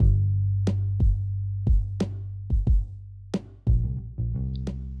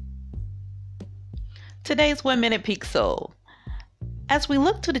Today's 1 Minute Peak Soul. As we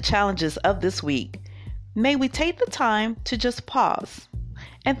look to the challenges of this week, may we take the time to just pause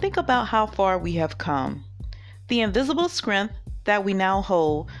and think about how far we have come. The invisible strength that we now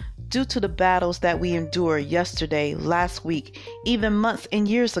hold due to the battles that we endured yesterday, last week, even months and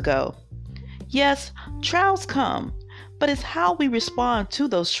years ago. Yes, trials come, but it's how we respond to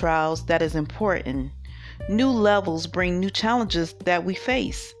those trials that is important. New levels bring new challenges that we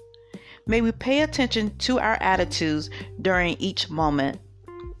face. May we pay attention to our attitudes during each moment.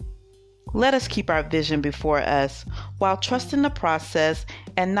 Let us keep our vision before us while trusting the process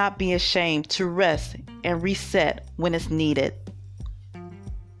and not be ashamed to rest and reset when it's needed.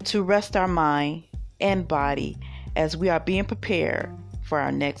 To rest our mind and body as we are being prepared for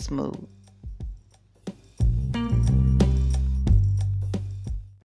our next move.